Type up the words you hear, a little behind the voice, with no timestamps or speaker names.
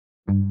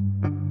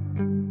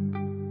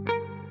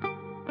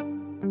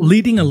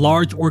Leading a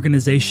large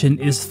organization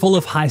is full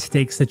of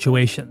high-stakes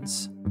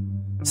situations.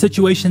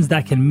 Situations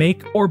that can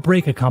make or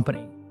break a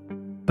company.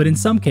 But in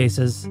some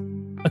cases,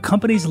 a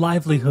company's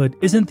livelihood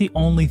isn't the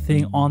only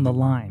thing on the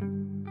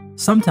line.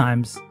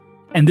 Sometimes,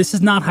 and this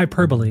is not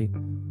hyperbole,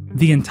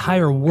 the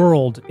entire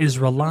world is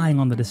relying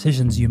on the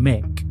decisions you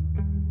make.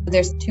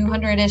 There's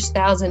 200-ish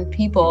thousand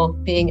people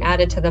being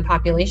added to the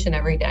population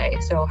every day.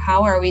 So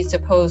how are we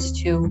supposed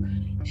to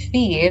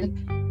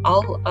feed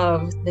all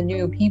of the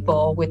new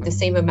people with the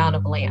same amount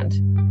of land?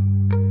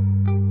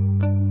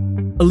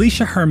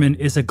 Elisha Hermann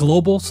is a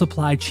global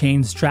supply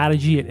chain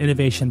strategy and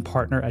innovation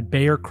partner at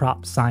Bayer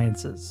Crop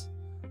Sciences.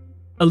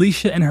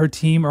 Elisha and her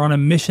team are on a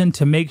mission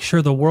to make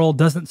sure the world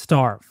doesn't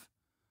starve,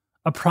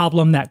 a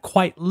problem that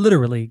quite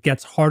literally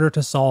gets harder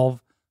to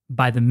solve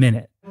by the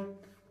minute.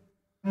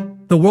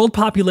 The world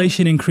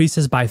population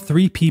increases by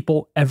 3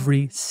 people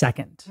every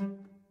second.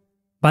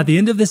 By the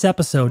end of this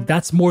episode,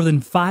 that's more than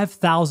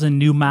 5,000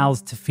 new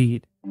mouths to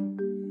feed.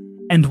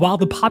 And while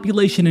the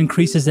population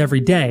increases every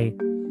day,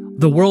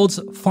 the world's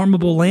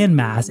farmable land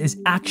mass is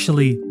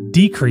actually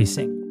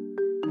decreasing.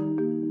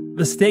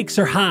 The stakes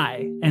are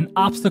high, and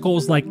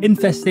obstacles like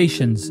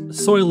infestations,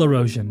 soil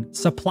erosion,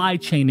 supply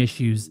chain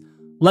issues,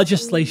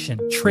 legislation,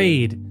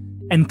 trade,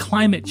 and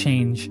climate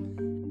change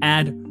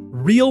add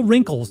real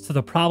wrinkles to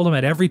the problem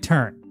at every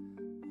turn.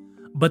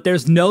 But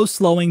there's no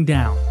slowing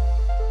down.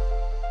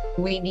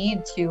 We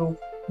need to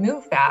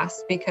move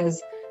fast because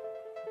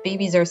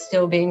babies are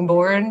still being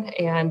born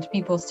and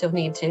people still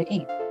need to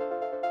eat.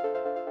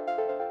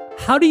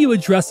 How do you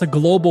address a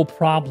global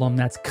problem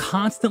that's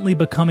constantly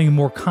becoming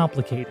more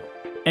complicated?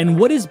 And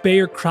what is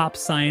Bayer Crop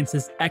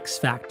Science's X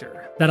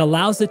factor that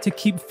allows it to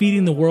keep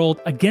feeding the world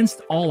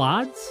against all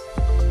odds?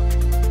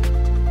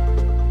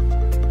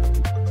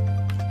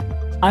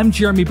 I'm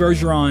Jeremy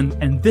Bergeron,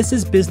 and this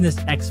is Business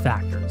X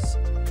Factors.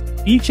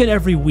 Each and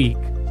every week,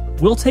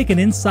 we'll take an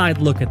inside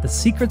look at the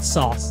secret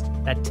sauce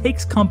that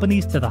takes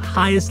companies to the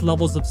highest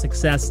levels of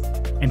success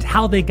and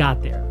how they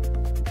got there.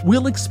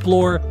 We'll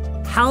explore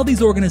how these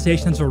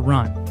organizations are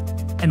run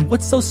and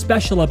what's so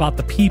special about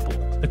the people,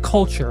 the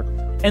culture,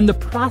 and the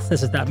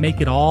processes that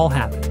make it all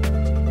happen.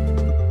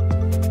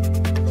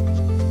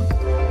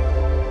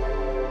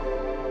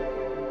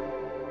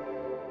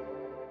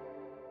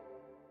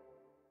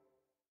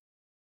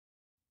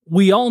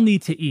 We all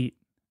need to eat,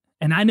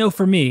 and I know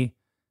for me,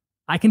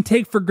 I can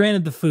take for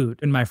granted the food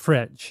in my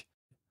fridge.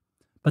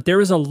 But there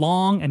is a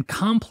long and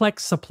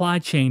complex supply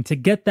chain to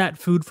get that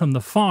food from the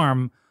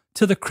farm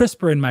to the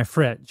crisper in my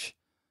fridge.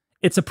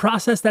 It's a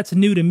process that's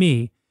new to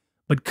me,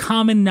 but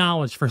common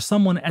knowledge for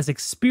someone as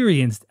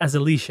experienced as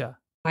Elisha.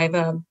 I have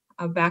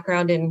a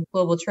background in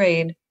global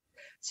trade,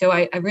 so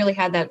I really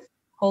had that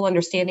whole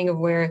understanding of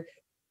where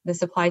the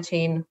supply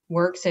chain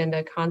works and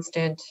a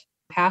constant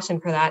passion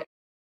for that.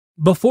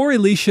 Before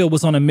Elisha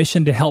was on a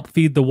mission to help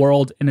feed the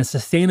world in a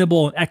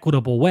sustainable and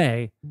equitable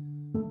way,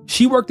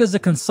 she worked as a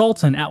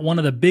consultant at one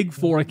of the Big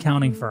 4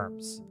 accounting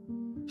firms.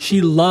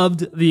 She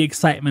loved the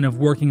excitement of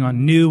working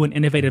on new and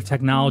innovative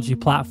technology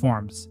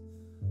platforms.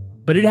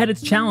 But it had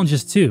its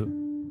challenges too.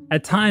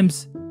 At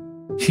times,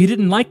 she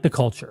didn't like the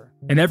culture,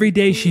 and every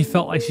day she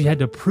felt like she had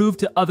to prove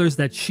to others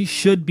that she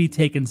should be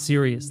taken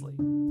seriously.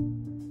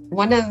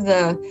 One of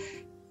the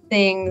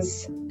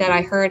things that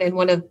I heard in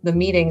one of the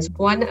meetings,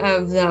 one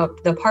of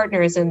the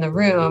partners in the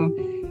room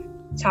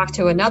talked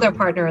to another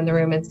partner in the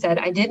room and said,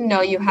 "I didn't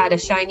know you had a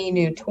shiny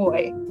new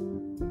toy,"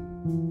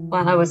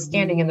 while I was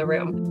standing in the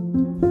room.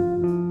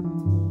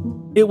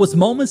 It was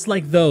moments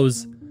like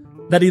those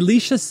that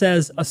Elisha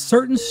says a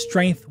certain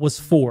strength was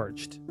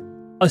forged,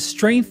 a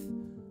strength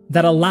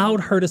that allowed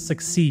her to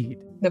succeed.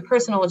 The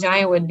personal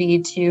giant would be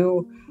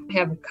to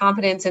have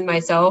confidence in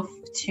myself,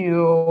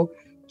 to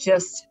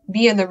just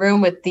be in the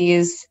room with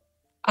these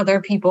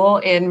other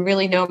people and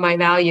really know my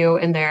value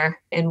in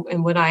there and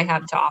what I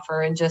have to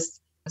offer and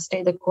just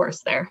stay the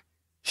course there.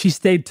 She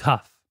stayed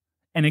tough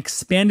and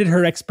expanded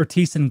her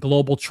expertise in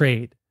global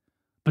trade.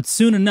 But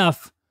soon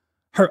enough,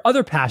 her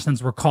other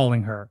passions were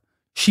calling her.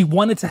 She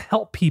wanted to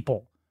help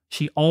people.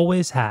 She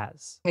always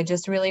has. I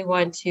just really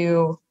want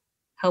to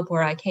help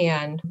where I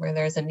can, where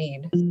there's a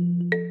need.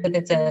 If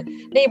it's a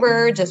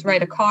neighbor, just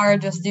write a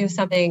card, just do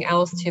something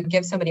else to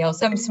give somebody else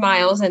some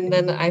smiles. And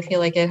then I feel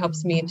like it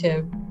helps me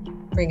to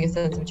bring a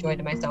sense of joy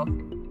to myself.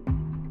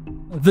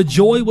 The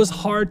joy was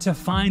hard to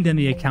find in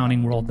the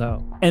accounting world,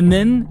 though. And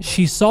then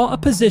she saw a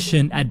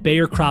position at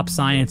Bayer Crop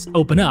Science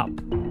open up.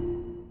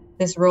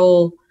 This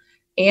role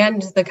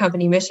and the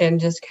company mission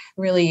just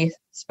really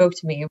spoke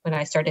to me when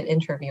I started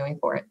interviewing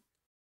for it.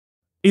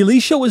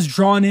 Elisha was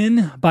drawn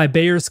in by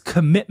Bayer's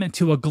commitment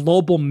to a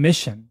global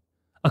mission,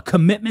 a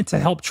commitment to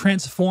help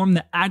transform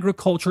the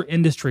agriculture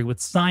industry with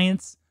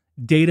science,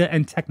 data,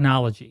 and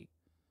technology.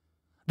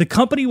 The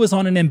company was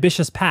on an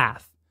ambitious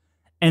path,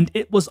 and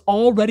it was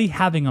already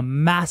having a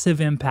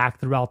massive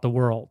impact throughout the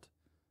world.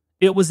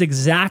 It was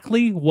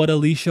exactly what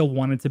Elisha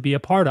wanted to be a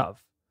part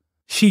of.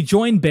 She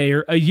joined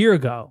Bayer a year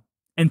ago,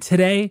 and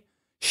today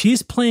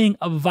she's playing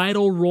a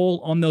vital role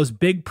on those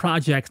big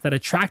projects that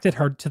attracted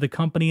her to the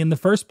company in the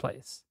first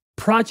place.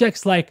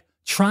 Projects like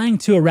trying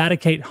to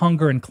eradicate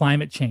hunger and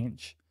climate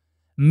change,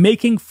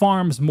 making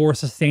farms more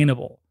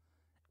sustainable,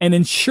 and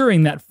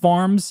ensuring that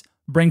farms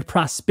bring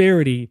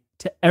prosperity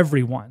to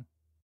everyone.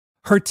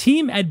 Her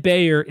team at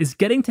Bayer is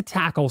getting to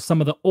tackle some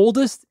of the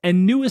oldest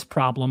and newest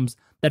problems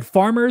that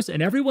farmers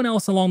and everyone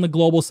else along the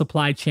global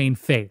supply chain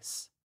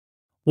face.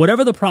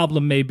 Whatever the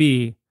problem may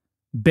be,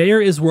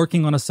 Bayer is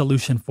working on a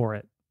solution for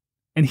it.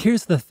 And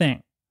here's the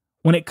thing.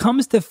 When it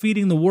comes to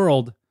feeding the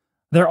world,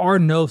 there are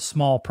no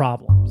small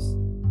problems.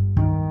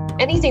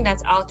 Anything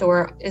that's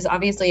outdoor is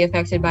obviously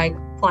affected by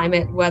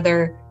climate,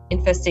 weather,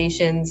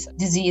 infestations,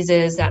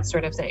 diseases, that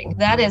sort of thing.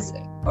 That is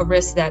a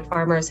risk that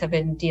farmers have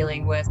been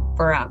dealing with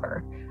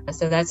forever.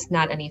 So that's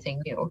not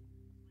anything new.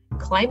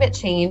 Climate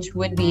change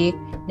would be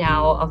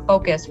now a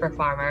focus for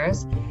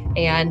farmers,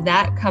 and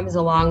that comes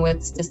along with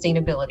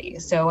sustainability.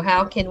 So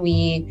how can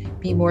we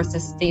be more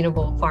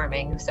sustainable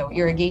farming? So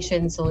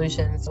irrigation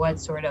solutions, what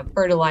sort of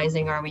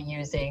fertilizing are we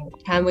using?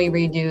 Can we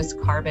reduce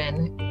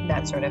carbon?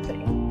 That sort of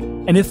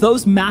thing. And if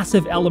those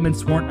massive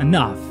elements weren't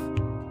enough,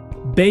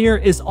 Bayer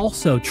is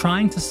also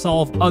trying to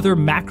solve other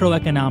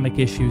macroeconomic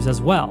issues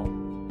as well,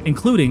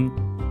 including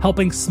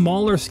helping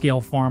smaller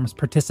scale farms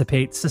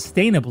participate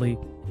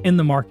sustainably in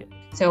the market.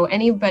 So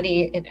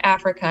anybody in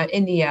Africa,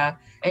 India,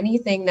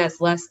 anything that's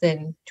less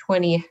than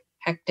 20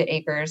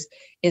 hectares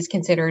is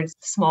considered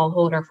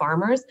smallholder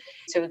farmers.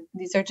 So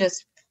these are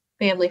just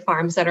family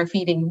farms that are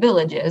feeding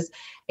villages,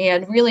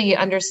 and really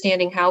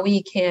understanding how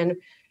we can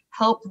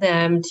help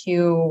them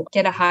to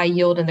get a high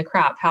yield in the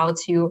crop, how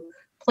to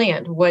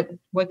plant, what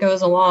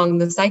goes along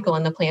the cycle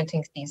in the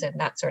planting season,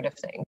 that sort of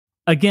thing.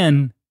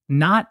 Again,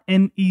 not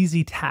an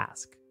easy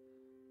task.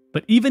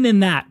 But even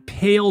in that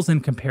pales in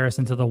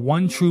comparison to the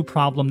one true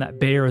problem that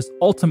Bayer is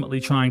ultimately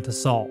trying to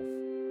solve.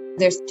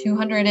 There's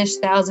 200-ish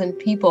thousand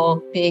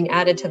people being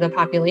added to the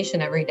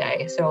population every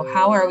day. So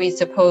how are we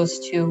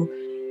supposed to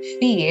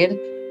feed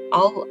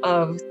all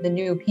of the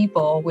new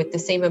people with the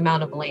same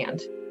amount of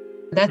land?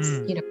 That's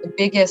the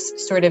biggest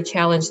sort of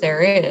challenge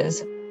there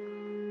is.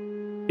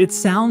 It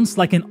sounds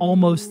like an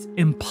almost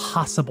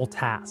impossible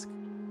task.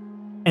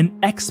 An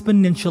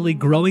exponentially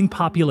growing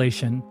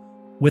population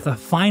with a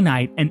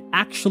finite and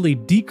actually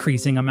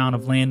decreasing amount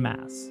of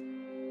landmass.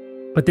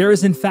 But there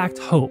is in fact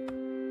hope.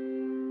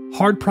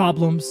 Hard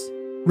problems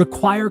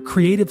require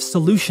creative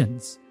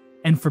solutions,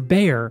 and for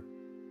Bayer,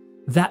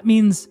 that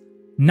means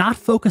not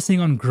focusing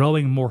on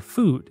growing more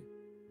food,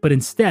 but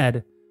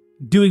instead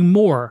doing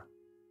more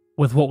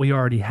with what we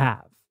already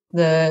have.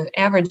 The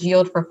average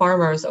yield for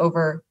farmers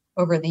over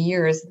the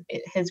years,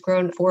 it has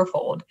grown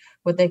fourfold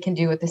what they can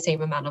do with the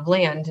same amount of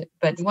land.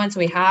 But once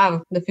we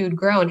have the food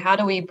grown, how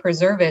do we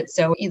preserve it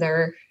so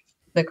either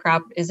the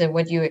crop isn't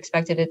what you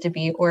expected it to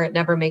be or it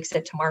never makes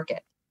it to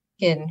market?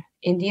 In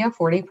India,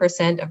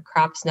 40% of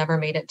crops never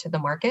made it to the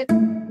market.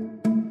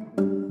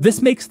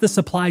 This makes the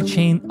supply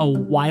chain a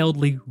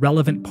wildly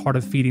relevant part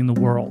of feeding the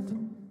world.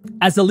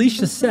 As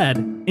Elisha said,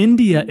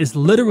 India is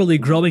literally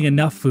growing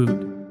enough food,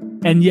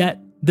 and yet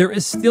there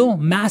is still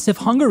massive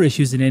hunger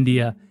issues in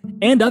India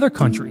and other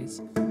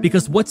countries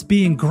because what's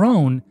being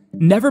grown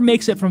never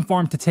makes it from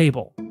farm to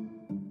table.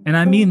 And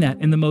I mean that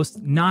in the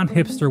most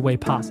non-hipster way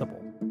possible.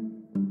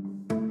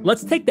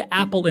 Let's take the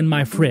apple in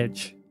my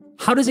fridge.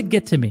 How does it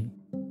get to me?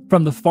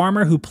 From the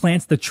farmer who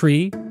plants the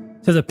tree,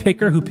 to the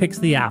picker who picks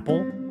the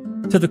apple,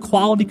 to the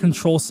quality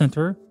control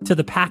center, to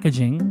the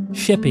packaging,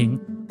 shipping,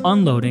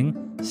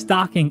 unloading,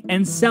 stocking,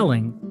 and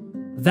selling,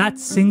 that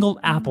single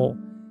apple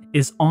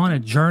is on a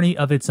journey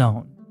of its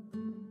own.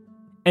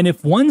 And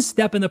if one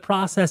step in the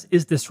process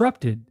is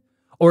disrupted,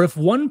 or if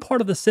one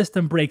part of the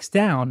system breaks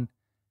down,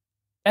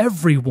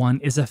 everyone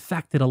is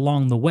affected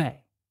along the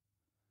way.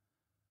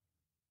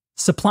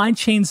 Supply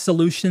chain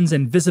solutions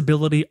and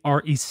visibility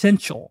are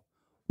essential,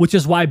 which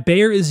is why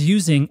Bayer is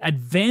using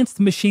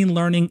advanced machine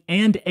learning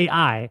and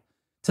AI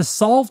to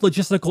solve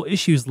logistical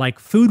issues like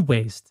food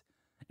waste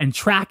and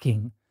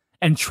tracking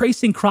and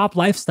tracing crop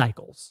life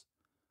cycles.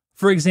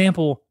 For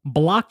example,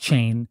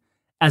 blockchain,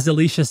 as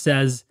Elisha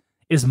says,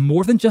 is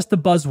more than just a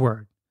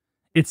buzzword.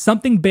 It's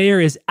something Bayer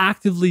is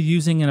actively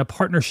using in a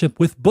partnership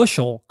with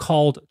Bushel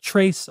called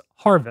Trace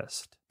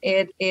Harvest.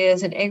 It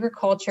is an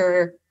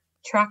agriculture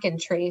track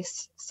and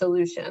trace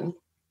solution.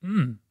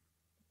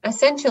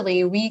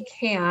 Essentially, we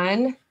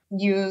can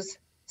use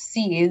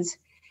seeds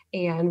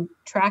and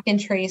track and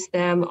trace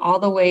them all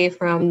the way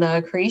from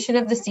the creation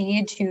of the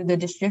seed to the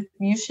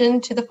distribution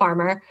to the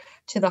farmer,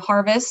 to the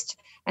harvest,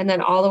 and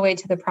then all the way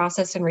to the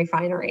process and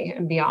refinery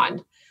and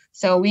beyond.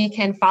 So we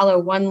can follow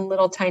one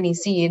little tiny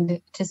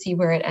seed to see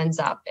where it ends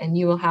up, and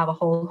you will have a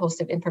whole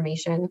host of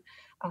information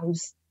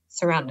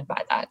surrounded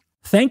by that.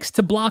 Thanks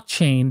to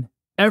blockchain,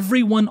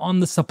 everyone on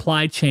the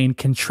supply chain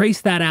can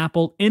trace that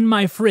apple in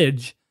my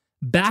fridge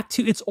back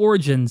to its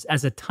origins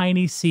as a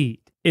tiny seed.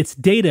 It's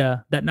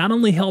data that not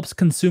only helps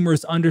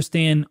consumers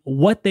understand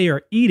what they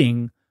are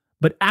eating,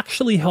 but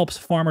actually helps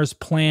farmers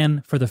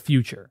plan for the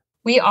future.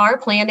 We are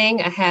planning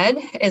ahead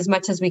as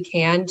much as we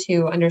can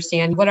to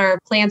understand what our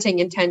planting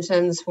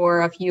intentions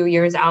for a few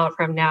years out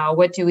from now.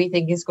 What do we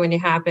think is going to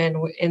happen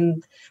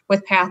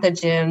with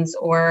pathogens,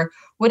 or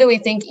what do we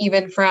think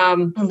even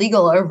from a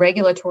legal or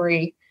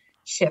regulatory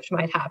shift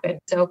might happen?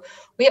 So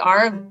we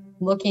are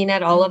looking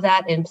at all of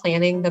that and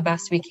planning the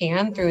best we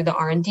can through the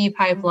R&D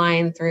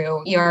pipeline,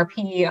 through ERP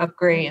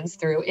upgrades,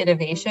 through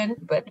innovation.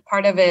 But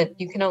part of it,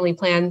 you can only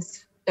plan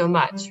so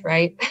much,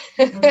 right?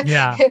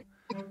 Yeah.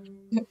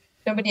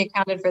 Nobody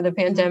accounted for the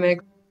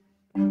pandemic.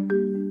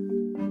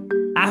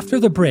 After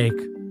the break,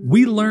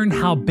 we learn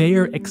how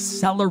Bayer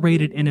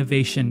accelerated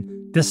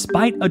innovation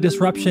despite a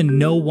disruption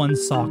no one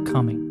saw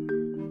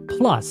coming.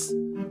 Plus,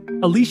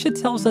 Elisha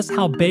tells us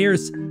how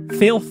Bayer's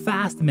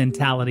fail-fast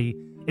mentality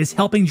is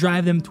helping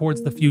drive them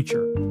towards the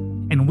future.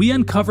 And we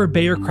uncover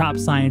Bayer Crop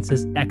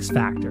Science's X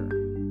Factor.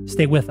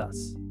 Stay with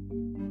us.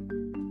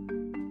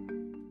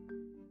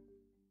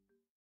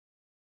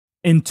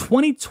 In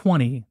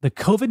 2020, the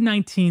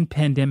COVID-19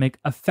 pandemic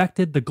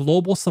affected the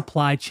global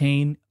supply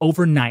chain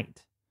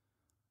overnight.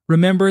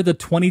 Remember the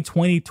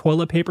 2020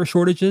 toilet paper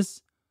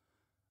shortages?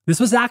 This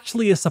was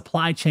actually a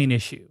supply chain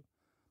issue.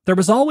 There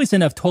was always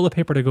enough toilet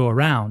paper to go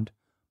around,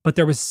 but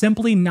there was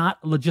simply not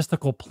a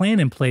logistical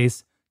plan in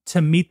place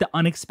to meet the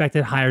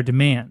unexpected higher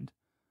demand.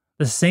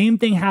 The same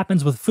thing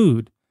happens with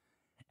food,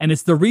 and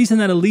it's the reason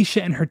that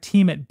Elisha and her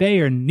team at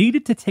Bayer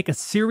needed to take a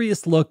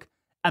serious look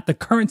at the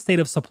current state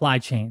of supply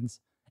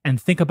chains and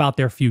think about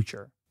their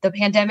future. The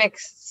pandemic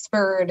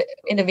spurred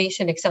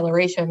innovation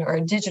acceleration or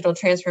digital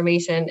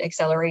transformation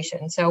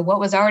acceleration. So what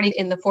was already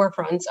in the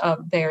forefront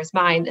of Bayer's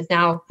mind is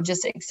now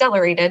just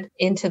accelerated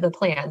into the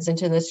plans,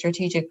 into the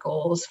strategic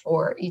goals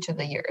for each of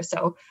the years.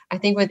 So I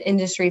think with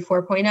Industry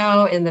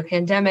 4.0 and the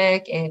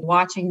pandemic and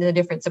watching the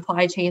different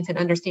supply chains and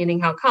understanding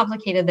how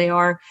complicated they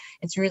are,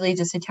 it's really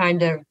just a time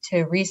to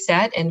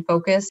reset and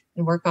focus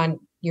and work on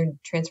your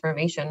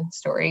transformation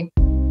story.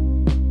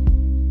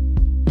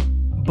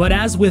 But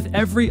as with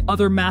every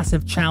other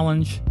massive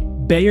challenge,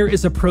 Bayer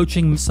is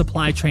approaching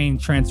supply chain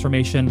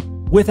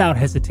transformation without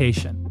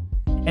hesitation.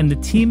 And the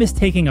team is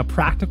taking a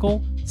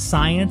practical,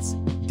 science,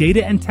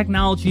 data, and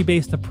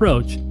technology-based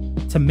approach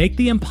to make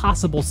the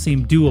impossible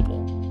seem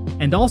doable,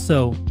 and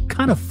also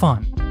kind of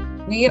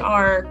fun. We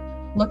are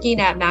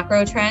looking at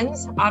macro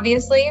trends,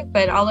 obviously,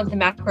 but all of the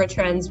macro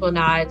trends will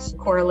not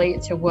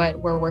correlate to what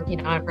we're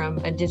working on from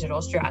a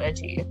digital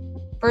strategy.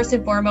 First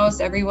and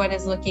foremost, everyone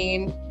is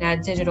looking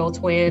at digital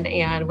twin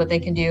and what they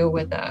can do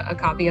with a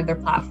copy of their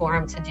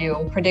platform to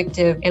do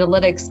predictive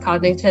analytics,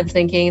 cognitive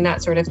thinking,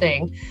 that sort of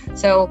thing.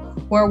 So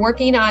we're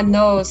working on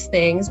those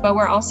things, but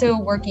we're also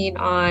working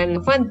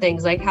on fun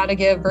things like how to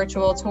give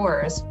virtual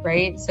tours,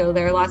 right? So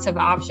there are lots of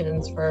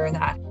options for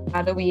that.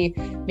 How do we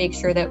make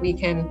sure that we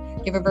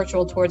can give a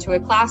virtual tour to a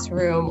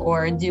classroom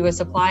or do a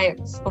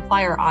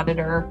supplier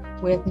auditor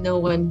with no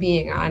one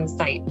being on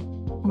site?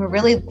 We're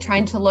really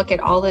trying to look at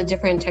all the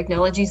different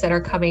technologies that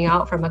are coming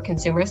out from a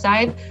consumer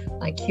side,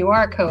 like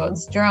QR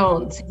codes,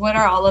 drones. What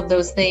are all of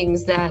those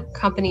things that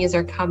companies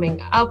are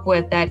coming up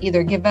with that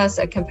either give us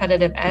a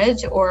competitive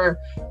edge or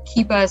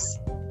keep us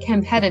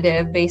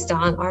competitive based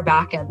on our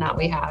backend that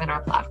we have in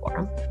our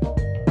platform?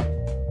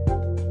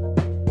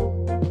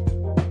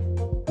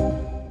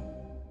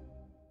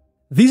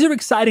 These are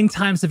exciting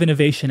times of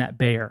innovation at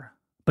Bayer,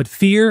 but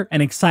fear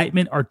and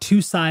excitement are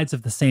two sides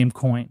of the same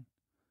coin.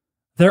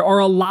 There are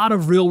a lot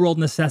of real-world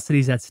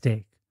necessities at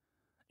stake.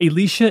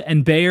 Elisha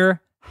and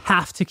Bayer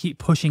have to keep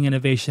pushing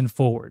innovation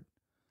forward.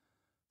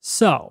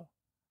 So,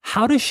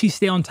 how does she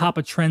stay on top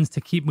of trends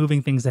to keep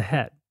moving things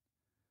ahead?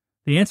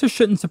 The answer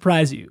shouldn't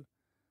surprise you,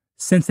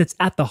 since it's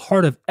at the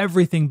heart of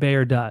everything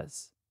Bayer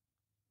does.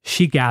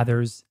 She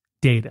gathers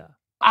data.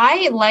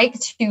 I like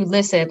to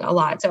listen a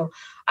lot. So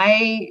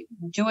I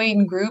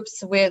join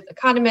groups with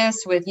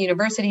economists, with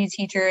university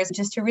teachers,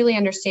 just to really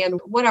understand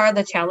what are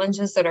the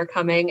challenges that are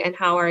coming and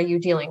how are you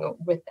dealing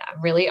with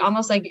them, really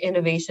almost like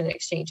innovation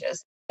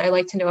exchanges. I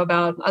like to know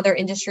about other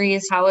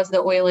industries. How is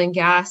the oil and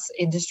gas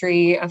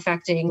industry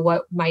affecting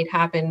what might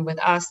happen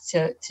with us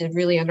to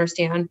really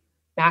understand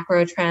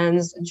macro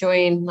trends,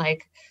 join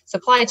like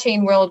supply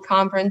chain world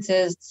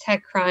conferences,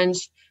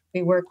 TechCrunch.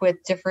 We work with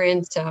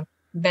different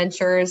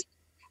ventures.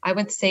 I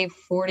would say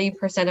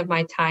 40% of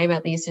my time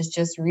at least is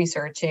just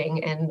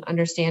researching and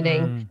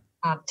understanding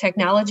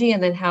technology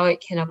and then how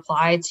it can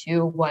apply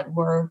to what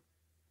we're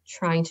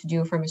trying to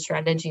do from a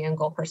strategy and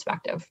goal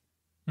perspective.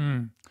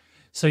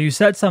 So you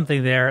said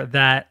something there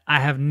that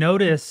I have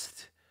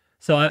noticed.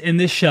 So in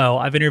this show,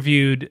 I've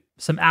interviewed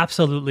some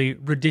absolutely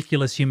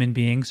ridiculous human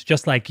beings,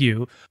 just like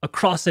you,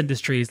 across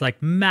industries,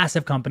 like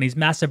massive companies,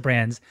 massive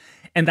brands.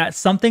 And that's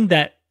something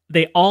that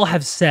they all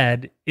have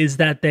said is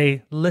that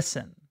they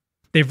listen.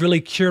 They've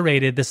really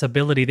curated this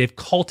ability. They've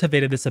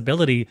cultivated this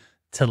ability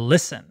to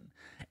listen.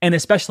 And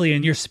especially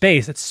in your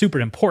space, it's super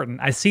important.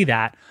 I see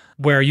that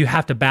where you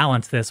have to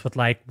balance this with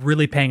like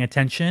really paying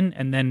attention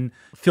and then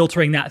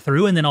filtering that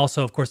through. And then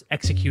also, of course,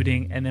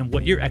 executing. And then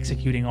what you're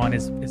executing on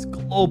is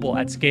global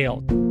at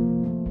scale.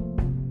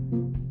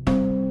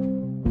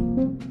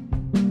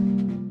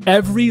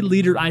 Every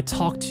leader I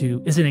talk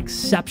to is an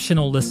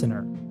exceptional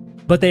listener,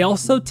 but they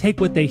also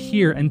take what they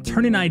hear and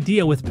turn an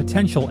idea with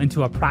potential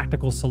into a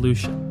practical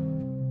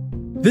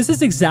solution. This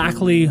is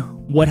exactly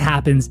what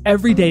happens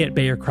every day at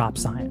Bayer Crop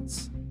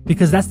Science,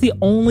 because that's the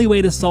only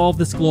way to solve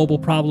this global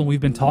problem we've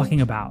been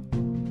talking about.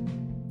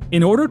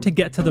 In order to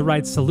get to the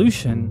right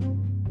solution,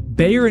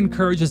 Bayer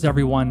encourages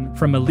everyone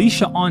from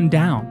Elisha on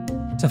down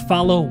to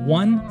follow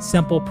one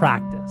simple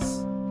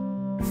practice: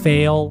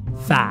 fail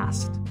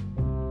fast.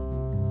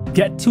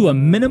 Get to a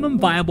minimum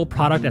viable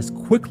product as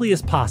quickly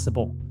as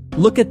possible,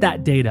 look at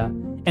that data,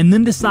 and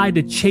then decide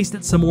to chase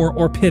it some more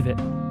or pivot.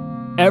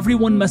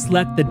 Everyone must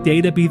let the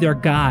data be their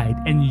guide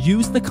and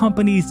use the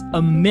company's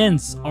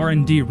immense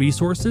R&D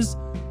resources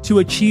to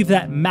achieve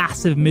that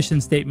massive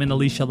mission statement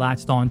Elisha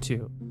latched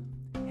onto: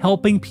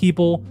 helping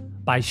people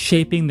by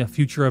shaping the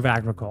future of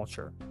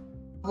agriculture.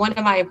 One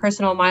of my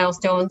personal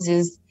milestones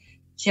is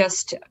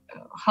just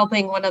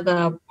helping one of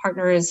the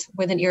partners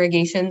with an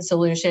irrigation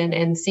solution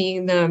and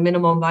seeing the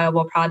minimum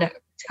viable product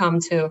come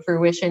to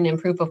fruition in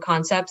proof of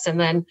concepts, and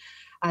then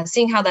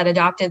seeing how that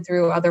adopted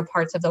through other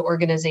parts of the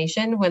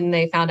organization when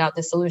they found out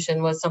the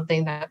solution was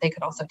something that they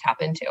could also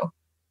tap into.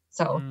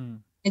 So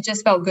it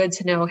just felt good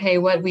to know, hey,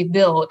 what we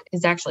built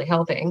is actually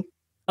helping.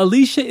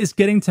 Elisha is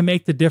getting to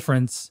make the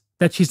difference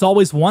that she's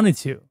always wanted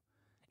to,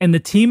 and the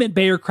team at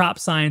Bayer Crop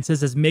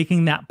Sciences is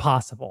making that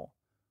possible.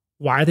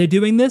 Why are they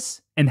doing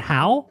this, and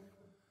how?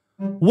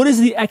 What is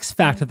the X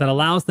factor that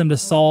allows them to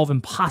solve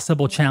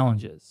impossible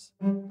challenges?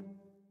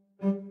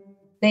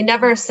 They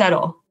never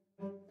settle.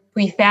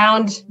 We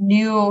found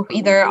new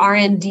either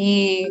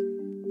R&D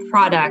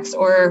products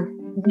or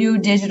new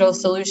digital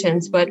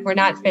solutions, but we're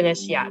not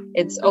finished yet.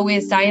 It's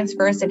always science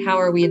first and how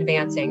are we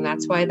advancing?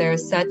 That's why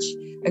there's such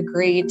a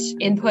great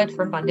input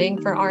for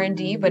funding for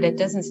R&D, but it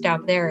doesn't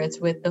stop there. It's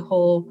with the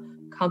whole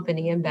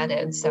company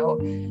embedded. So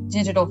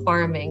digital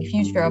farming,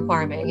 future of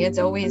farming, it's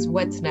always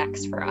what's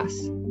next for us.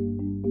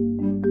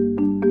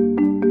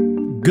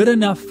 Good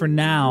enough for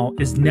now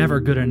is never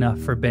good enough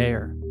for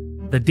Bayer.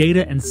 The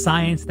data and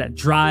science that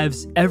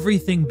drives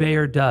everything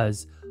Bayer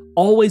does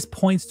always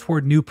points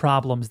toward new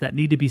problems that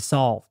need to be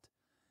solved.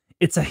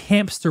 It's a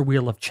hamster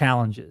wheel of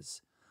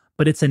challenges,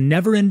 but it's a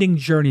never-ending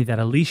journey that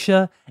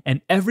Elisha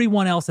and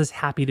everyone else is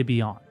happy to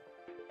be on.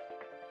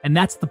 And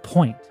that's the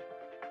point.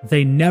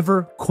 They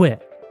never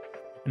quit.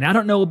 And I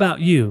don't know about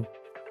you,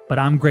 but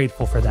I'm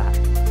grateful for that.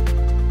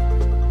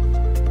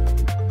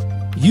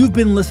 You've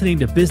been listening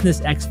to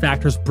Business X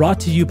Factors, brought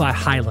to you by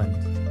Highland.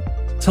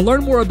 To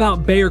learn more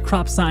about Bayer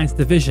Crop Science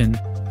Division,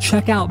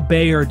 check out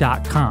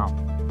Bayer.com.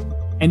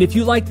 And if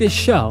you like this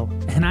show,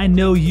 and I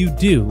know you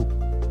do,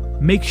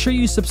 make sure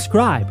you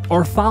subscribe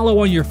or follow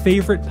on your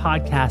favorite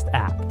podcast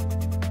app.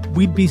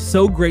 We'd be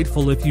so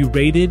grateful if you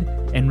rated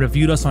and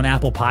reviewed us on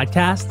Apple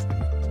Podcasts,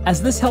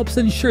 as this helps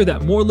ensure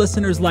that more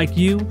listeners like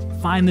you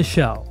find the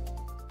show.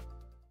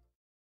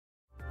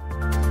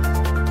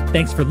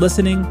 Thanks for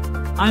listening.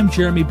 I'm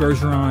Jeremy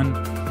Bergeron,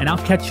 and I'll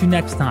catch you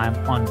next time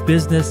on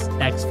Business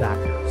X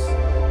Factors.